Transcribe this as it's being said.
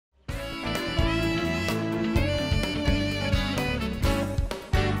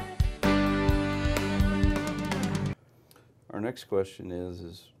Our next question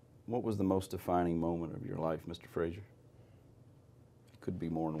is what was the most defining moment of your life, Mr. Frazier? It could be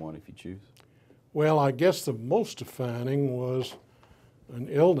more than one if you choose. Well, I guess the most defining was an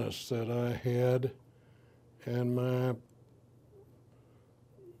illness that I had, and my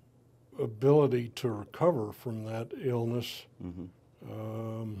ability to recover from that illness.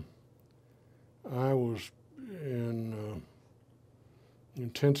 I was in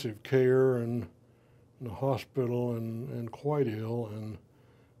intensive care and in the hospital and quite ill, and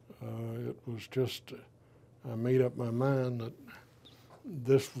it was just, I made up my mind that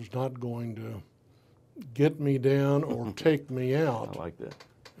this was not going to get me down or take me out. I like that.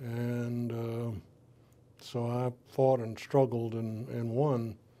 And so I fought and struggled and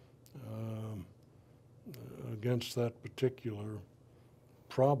won against that particular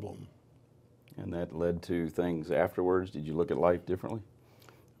problem. And that led to things afterwards. Did you look at life differently?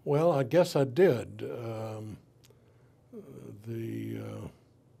 Well, I guess I did. I'm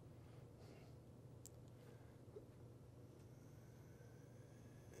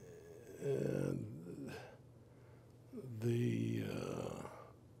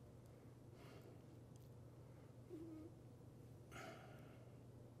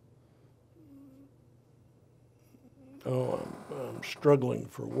struggling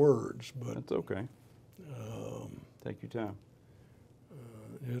for words, but that's okay. Take your time.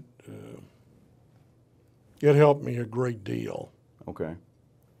 It helped me a great deal. Okay.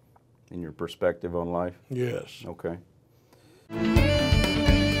 In your perspective on life? Yes. Okay.